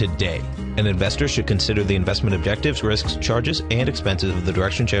DirectionShares.com today. An investor should consider the investment objectives, risks, charges, and expenses of the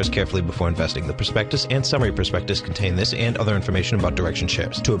Direction Shares carefully before investing. The prospectus and summary prospectus contain this and other information about Direction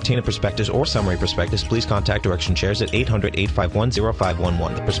Shares. To obtain a prospectus or summary prospectus, please contact Direction Shares at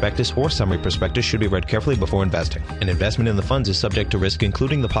 800-851-0511. The prospectus or summary prospectus should be read carefully before investing. An investment in the funds is subject to risk,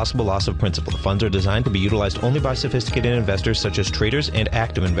 including the possible loss of principal. The funds are designed to be utilized only by sophisticated investors such as traders and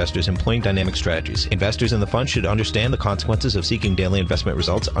active investors employing dynamic strategies. Investors in the fund should understand the consequences of seeking daily investment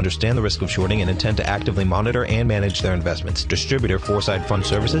results, understand the risk of shorting, and intend to actively monitor and manage their investments. Distributor Foreside Fund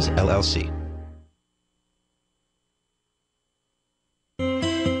Services, LLC.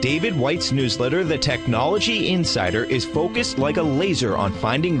 David White's newsletter, The Technology Insider, is focused like a laser on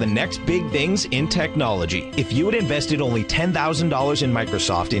finding the next big things in technology. If you had invested only $10,000 in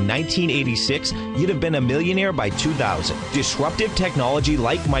Microsoft in 1986, you'd have been a millionaire by 2000. Disruptive technology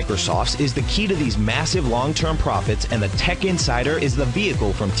like Microsoft's is the key to these massive long-term profits, and the Tech Insider is the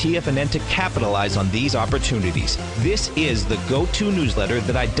vehicle from TFNN to capitalize on these opportunities. This is the go-to newsletter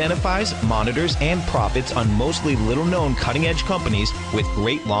that identifies, monitors, and profits on mostly little-known cutting-edge companies with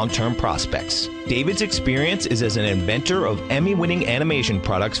great long-term prospects. David's experience is as an inventor of Emmy-winning animation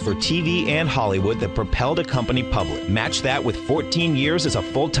products for TV and Hollywood that propelled a company public. Match that with 14 years as a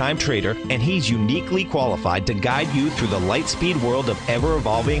full-time trader, and he's uniquely qualified to guide you through the light-speed world of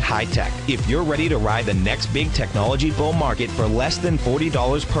ever-evolving high-tech. If you're ready to ride the next big technology bull market for less than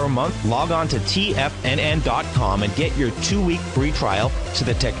 $40 per month, log on to TFNN.com and get your 2-week free trial to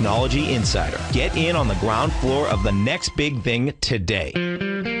the Technology Insider. Get in on the ground floor of the next big thing today.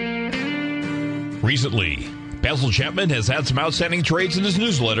 Recently, Basil Chapman has had some outstanding trades in his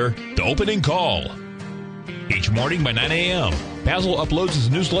newsletter, The Opening Call. Each morning by 9 a.m., Basil uploads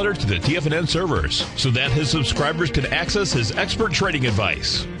his newsletter to the TFNN servers so that his subscribers can access his expert trading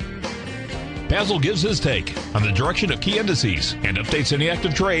advice. Basil gives his take on the direction of key indices and updates any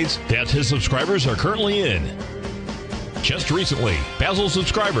active trades that his subscribers are currently in. Just recently, Basil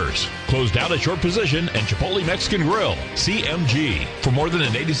subscribers closed out a short position in Chipotle Mexican Grill, CMG, for more than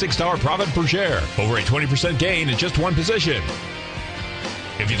an $86 profit per share, over a 20% gain in just one position.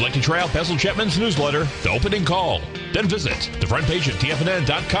 If you'd like to try out Basil Chapman's newsletter, The Opening Call, then visit the front page at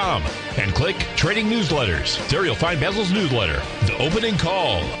TFNN.com and click Trading Newsletters. There you'll find Basil's newsletter, The Opening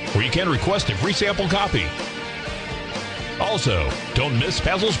Call, where you can request a free sample copy. Also, don't miss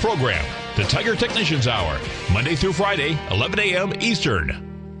Basil's program, The Tiger Technicians Hour, Monday through Friday, 11 a.m.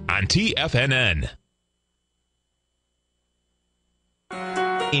 Eastern, on TFNN.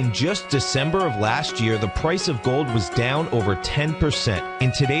 In just December of last year, the price of gold was down over 10%.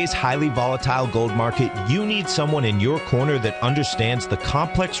 In today's highly volatile gold market, you need someone in your corner that understands the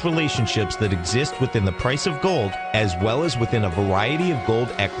complex relationships that exist within the price of gold, as well as within a variety of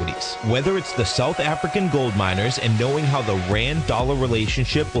gold equities. Whether it's the South African gold miners and knowing how the rand-dollar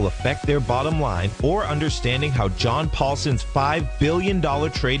relationship will affect their bottom line, or understanding how John Paulson's $5 billion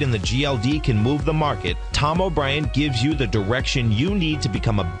trade in the GLD can move the market, Tom O'Brien gives you the direction you need to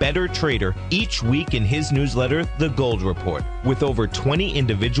become a better trader each week in his newsletter, The Gold Report. With over 20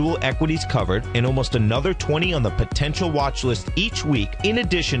 individual equities covered and almost another 20 on the potential watch list each week, in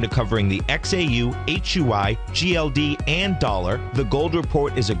addition to covering the XAU, HUI, GLD, and dollar, The Gold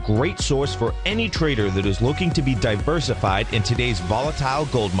Report is a great source for any trader that is looking to be diversified in today's volatile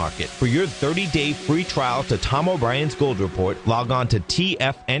gold market. For your 30-day free trial to Tom O'Brien's Gold Report, log on to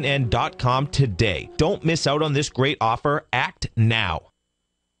TFNN.com today. Don't miss out on this great offer. Act now.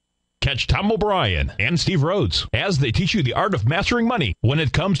 Catch Tom O'Brien and Steve Rhodes as they teach you the art of mastering money when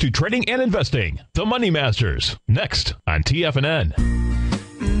it comes to trading and investing. The Money Masters, next on TFNN.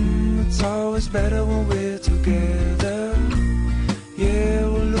 It's always better when we're together. Yeah,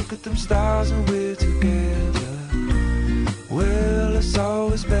 we'll look at them stars when we're together. Well, it's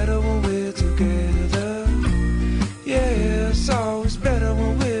always better when we're together. Yeah, it's always better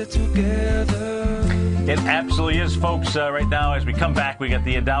when we're together. It absolutely is, folks. Right now, as we come back, we got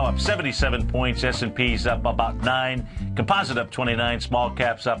the Dow up 77 points, S&P's up about 9, Composite up 29, small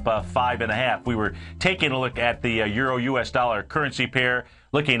caps up 5.5. We were taking a look at the Euro-US dollar currency pair,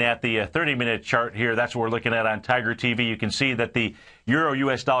 looking at the 30-minute chart here. That's what we're looking at on Tiger TV. You can see that the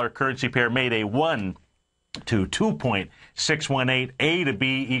Euro-US dollar currency pair made a 1 to 2.618. A to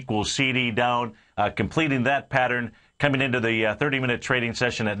B equals CD down, completing that pattern. Coming into the 30-minute trading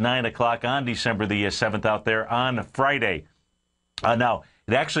session at 9 o'clock on December the 7th out there on Friday. Now,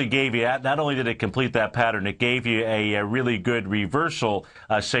 it actually gave you, not only did it complete that pattern, it gave you a really good reversal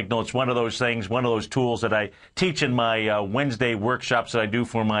signal. It's one of those things, one of those tools that I teach in my Wednesday workshops that I do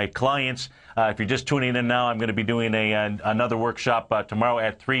for my clients. If you're just tuning in now, I'm going to be doing another workshop tomorrow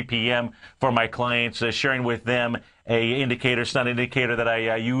at 3 p.m. for my clients, sharing with them a indicator, it's not an indicator that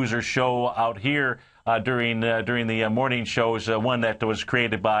I use or show out here during the morning shows, one that was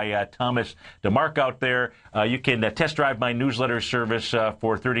created by Thomas DeMark out there. You can test drive my newsletter service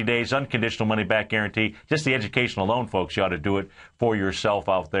for 30 days, unconditional money-back guarantee. Just the education alone, folks, you ought to do it for yourself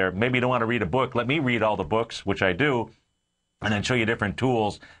out there. Maybe you don't want to read a book. Let me read all the books, which I do, and then show you different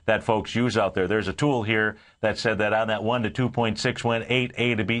tools that folks use out there. There's a tool here that said that on that 1 to 2.618,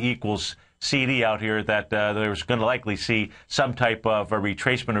 A to B equals CD out here, that there's going to likely see some type of a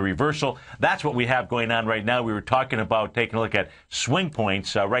retracement or reversal. That's what we have going on right now. We were talking about taking a look at swing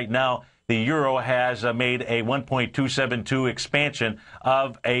points. Right now, the euro has made a 1.272 expansion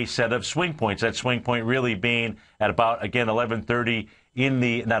of a set of swing points. That swing point really being at about, again, 11:30 in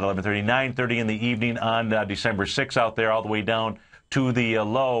the, not 11:30, 9:30 in the evening on December 6th out there, all the way down to the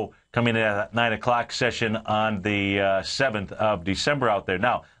low coming in at 9 o'clock session on the 7th of December out there.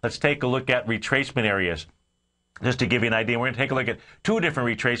 Now, let's take a look at retracement areas. Just to give you an idea, we're going to take a look at two different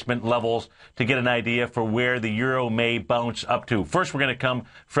retracement levels to get an idea for where the euro may bounce up to. First, we're going to come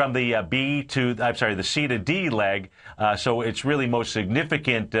from the the C to D leg. So it's really most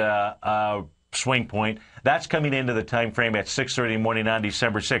significant swing point. That's coming into the time frame at 6:30 in the morning on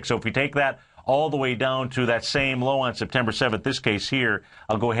December 6th. So if we take that all the way down to that same low on September 7th, this case here,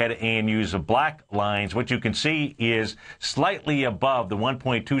 I'll go ahead and use the black lines. What you can see is slightly above the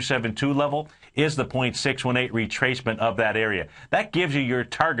 1.272 level is the 0.618 retracement of that area. That gives you your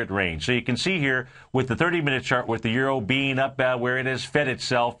target range. So you can see here with the 30-minute chart, with the euro being up where it has fed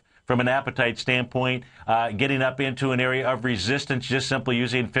itself from an appetite standpoint, getting up into an area of resistance, just simply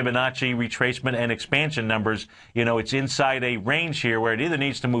using Fibonacci retracement and expansion numbers. You know, it's inside a range here where it either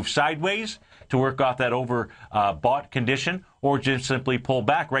needs to move sideways to work off that overbought condition, or just simply pull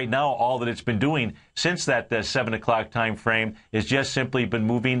back. Right now, all that it's been doing since that 7 o'clock time frame is just simply been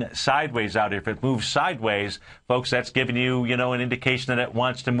moving sideways out. If it moves sideways, folks, that's giving you, an indication that it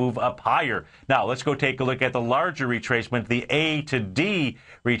wants to move up higher. Now, let's go take a look at the larger retracement, the A to D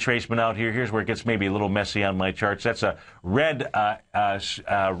retracement out here. Here's where it gets maybe a little messy on my charts. That's a red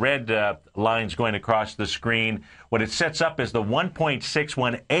lines going across the screen. What it sets up is the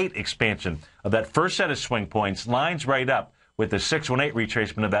 1.618 expansion of that first set of swing points, lines right up with the 618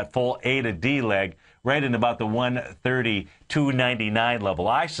 retracement of that full A to D leg, right in about the 130, 299 level.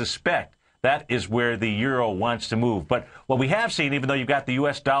 I suspect that is where the euro wants to move. But what we have seen, even though you've got the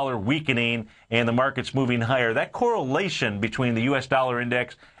U.S. dollar weakening and the markets moving higher, that correlation between the U.S. dollar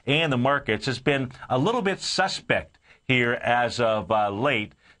index and the markets has been a little bit suspect here as of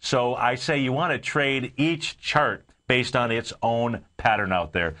late. So I say you want to trade each chart based on its own pattern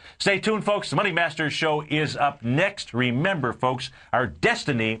out there. Stay tuned, folks. The Money Masters Show is up next. Remember, folks, our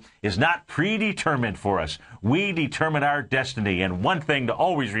destiny is not predetermined for us. We determine our destiny. And one thing to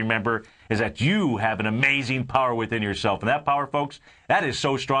always remember is that you have an amazing power within yourself. And that power, folks, that is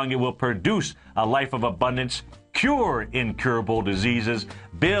so strong it will produce a life of abundance, cure incurable diseases,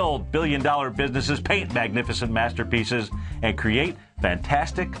 build billion-dollar businesses, paint magnificent masterpieces, and create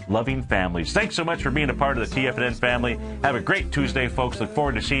fantastic, loving families. Thanks so much for being a part of the TFNN family. Have a great Tuesday, folks. Look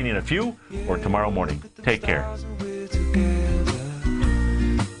forward to seeing you in a few or tomorrow morning. Take care.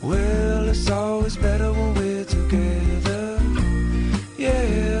 Well, it's always better when we're together. Yeah,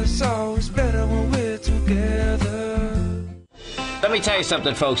 it's always better when we're together. Let me tell you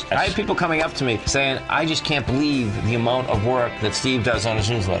something, folks. I have people coming up to me saying, I just can't believe the amount of work that Steve does on his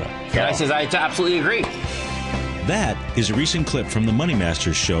newsletter. And I says, I absolutely agree. That is a recent clip from the Money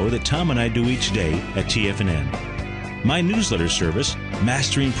Masters show that Tom and I do each day at TFNN. My newsletter service,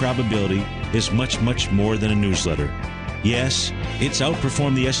 Mastering Probability, is much, much more than a newsletter. Yes, it's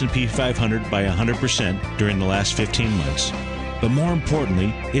outperformed the S&P 500 by 100% during the last 15 months. But more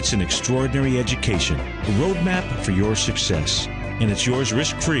importantly, it's an extraordinary education, a roadmap for your success. And it's yours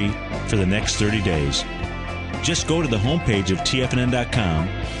risk-free for the next 30 days. Just go to the homepage of TFNN.com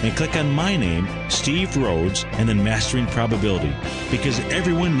and click on my name, Steve Rhodes, and then Mastering Probability, because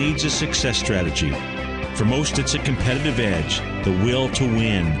everyone needs a success strategy. For most, it's a competitive edge, the will to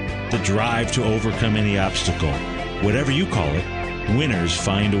win, the drive to overcome any obstacle. Whatever you call it, winners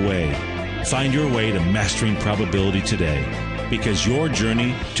find a way. Find your way to Mastering Probability today, because your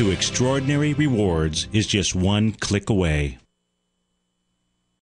journey to extraordinary rewards is just one click away.